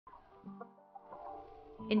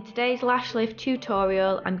In today's Lash Lift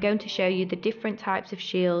tutorial, I'm going to show you the different types of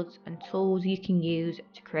shields and tools you can use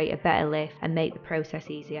to create a better lift and make the process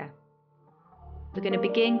easier. We're going to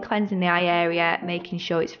begin cleansing the eye area, making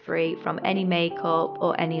sure it's free from any makeup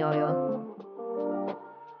or any oil.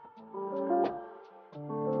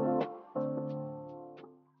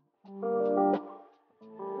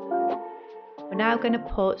 We're now going to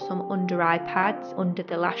put some under eye pads under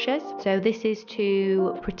the lashes. So this is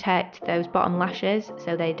to protect those bottom lashes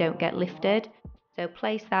so they don't get lifted. So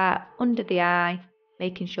place that under the eye,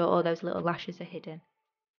 making sure all those little lashes are hidden.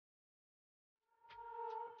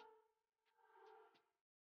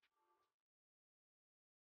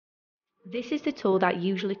 This is the tool that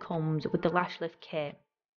usually comes with the Lash Lift kit,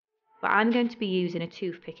 but I'm going to be using a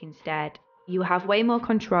toothpick instead. You have way more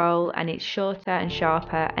control and it's shorter and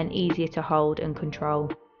sharper and easier to hold and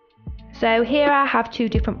control. So here I have two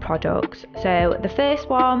different products. So the first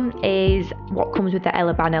one is what comes with the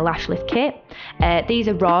𝐓𝐤𝐻 Lash Lift kit. These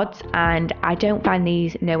are rods and I don't find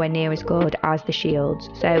these nowhere near as good as the shields.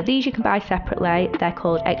 So these you can buy separately. They're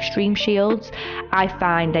called extreme shields. I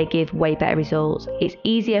find they give way better results. It's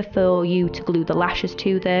easier for you to glue the lashes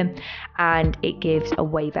to them and it gives a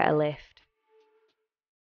way better lift.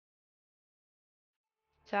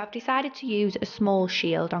 So I've decided to use a small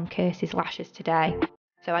shield on Kirsty's lashes today.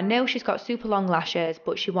 So I know she's got super long lashes,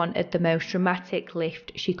 but she wanted the most dramatic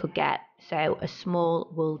lift she could get. So a small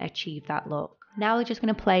will achieve that look. Now we're just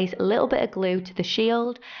going to place a little bit of glue to the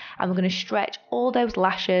shield and we're going to stretch all those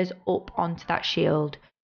lashes up onto that shield.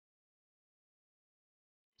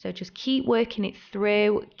 So just keep working it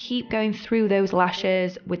through, keep going through those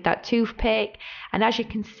lashes with that toothpick. And as you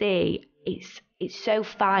can see, it's so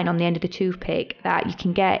fine on the end of the toothpick that you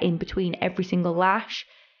can get in between every single lash.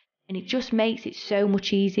 And it just makes it so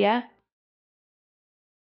much easier.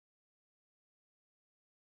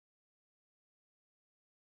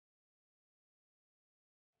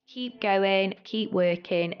 Keep going, keep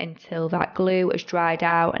working until that glue has dried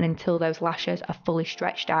out and until those lashes are fully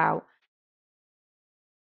stretched out.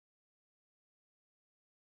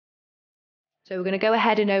 So we're going to go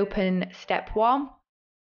ahead and open step 1.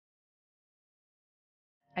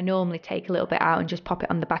 I normally take a little bit out and just pop it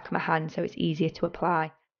on the back of my hand so it's easier to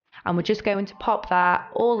apply. And we're just going to pop that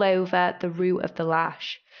all over the root of the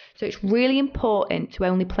lash. So it's really important to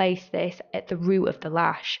only place this at the root of the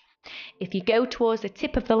lash. If you go towards the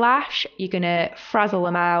tip of the lash, you're going to frazzle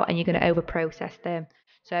them out and you're going to over process them.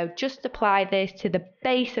 So just apply this to the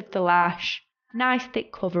base of the lash. Nice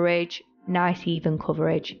thick coverage, nice even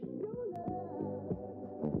coverage.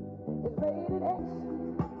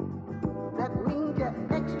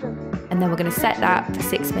 And then we're going to set that for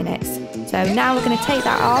 6 minutes. So now we're going to take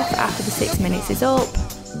that off after the 6 minutes is up.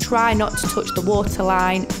 Try not to touch the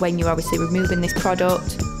waterline when you're obviously removing this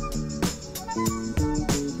product.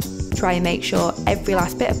 Try and make sure every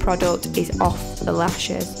last bit of product is off the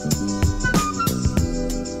lashes.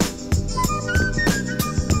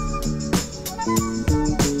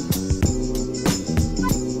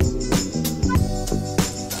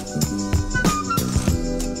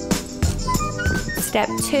 Step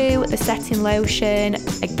 2, the setting lotion.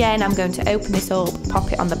 Again, I'm going to open this up, pop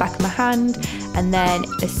it on the back of my hand, and then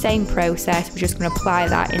the same process, we're just going to apply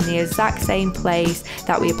that in the exact same place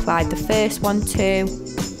that we applied the first one to.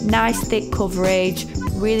 Nice thick coverage,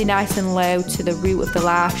 really nice and low to the root of the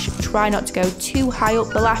lash. Try not to go too high up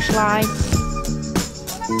the lash line.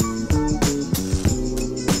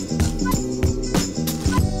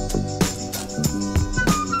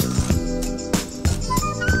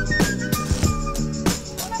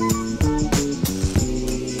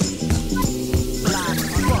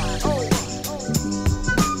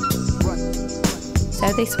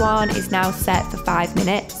 So this one is now set for 5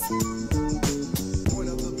 minutes.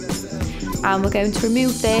 And we're going to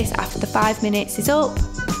remove this after the 5 minutes is up.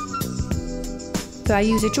 So I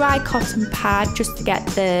use a dry cotton pad just to get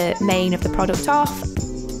the main of the product off.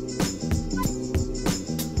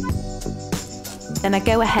 Then I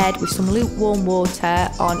go ahead with some lukewarm water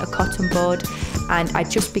on a cotton bud and I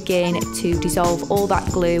just begin to dissolve all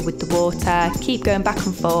that glue with the water. Keep going back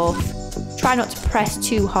and forth. Try not to press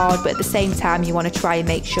too hard, but at the same time you want to try and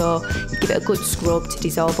make sure you give it a good scrub to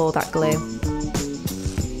dissolve all that glue.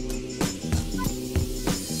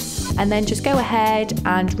 And then just go ahead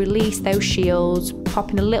and release those shields,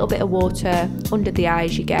 popping a little bit of water under the eye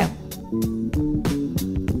as you go.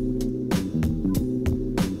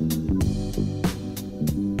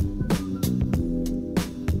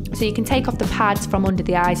 So you can take off the pads from under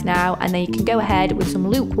the eyes now, and then you can go ahead with some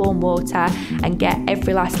lukewarm water and get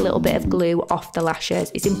every last little bit of glue off the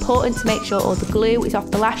lashes. It's important to make sure all the glue is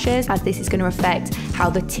off the lashes, as this is going to affect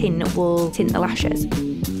how the tint will tint the lashes.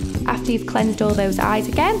 After you've cleansed all those eyes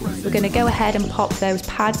again, we're going to go ahead and pop those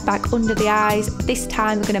pads back under the eyes. This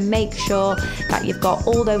time we're going to make sure that you've got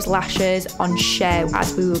all those lashes on show,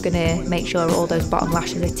 as we were going to make sure all those bottom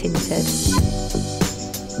lashes are tinted.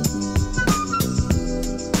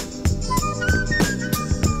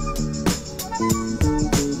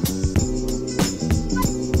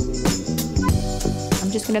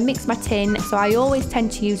 Going to mix my tint, so I always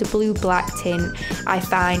tend to use a blue-black tint. I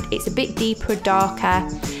find it's a bit deeper, darker,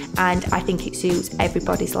 and I think it suits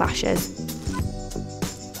everybody's lashes.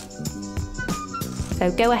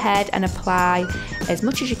 So go ahead and apply as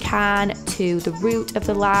much as you can to the root of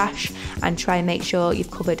the lash and try and make sure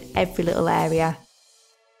you've covered every little area.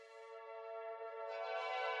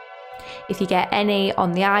 If you get any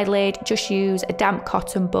on the eyelid, just use a damp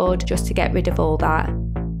cotton bud just to get rid of all that.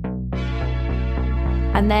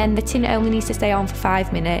 And then the tint only needs to stay on for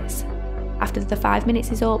 5 minutes. After the 5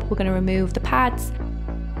 minutes is up, we're going to remove the pads.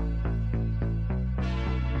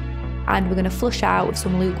 And we're going to flush out with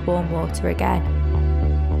some lukewarm water again.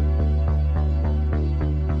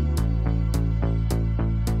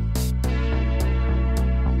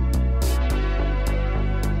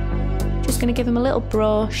 Just going to give them a little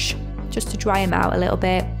brush, just to dry them out a little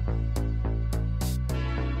bit.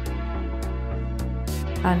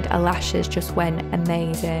 And our lashes just went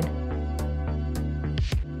amazing.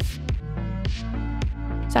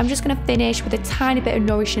 So I'm just going to finish with a tiny bit of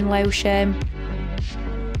nourishing lotion.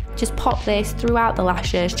 Just pop this throughout the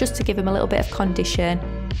lashes just to give them a little bit of condition.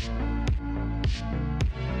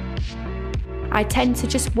 I tend to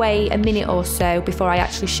just wait a minute or so before I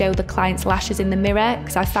actually show the client's lashes in the mirror,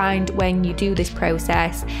 because I find when you do this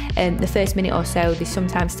process, the first minute or so they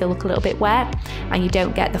sometimes still look a little bit wet and you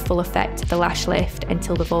don't get the full effect of the lash lift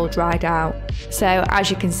until they've all dried out. So as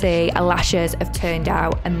you can see, our lashes have turned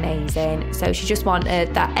out amazing. So she just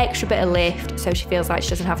wanted that extra bit of lift so she feels like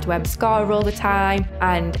she doesn't have to wear mascara all the time,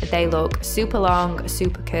 and they look super long,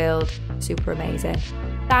 super curled, super amazing.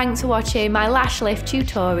 Thanks for watching my lash lift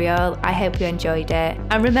tutorial. I hope you enjoyed it.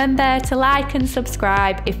 And remember to like and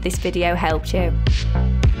subscribe if this video helped you.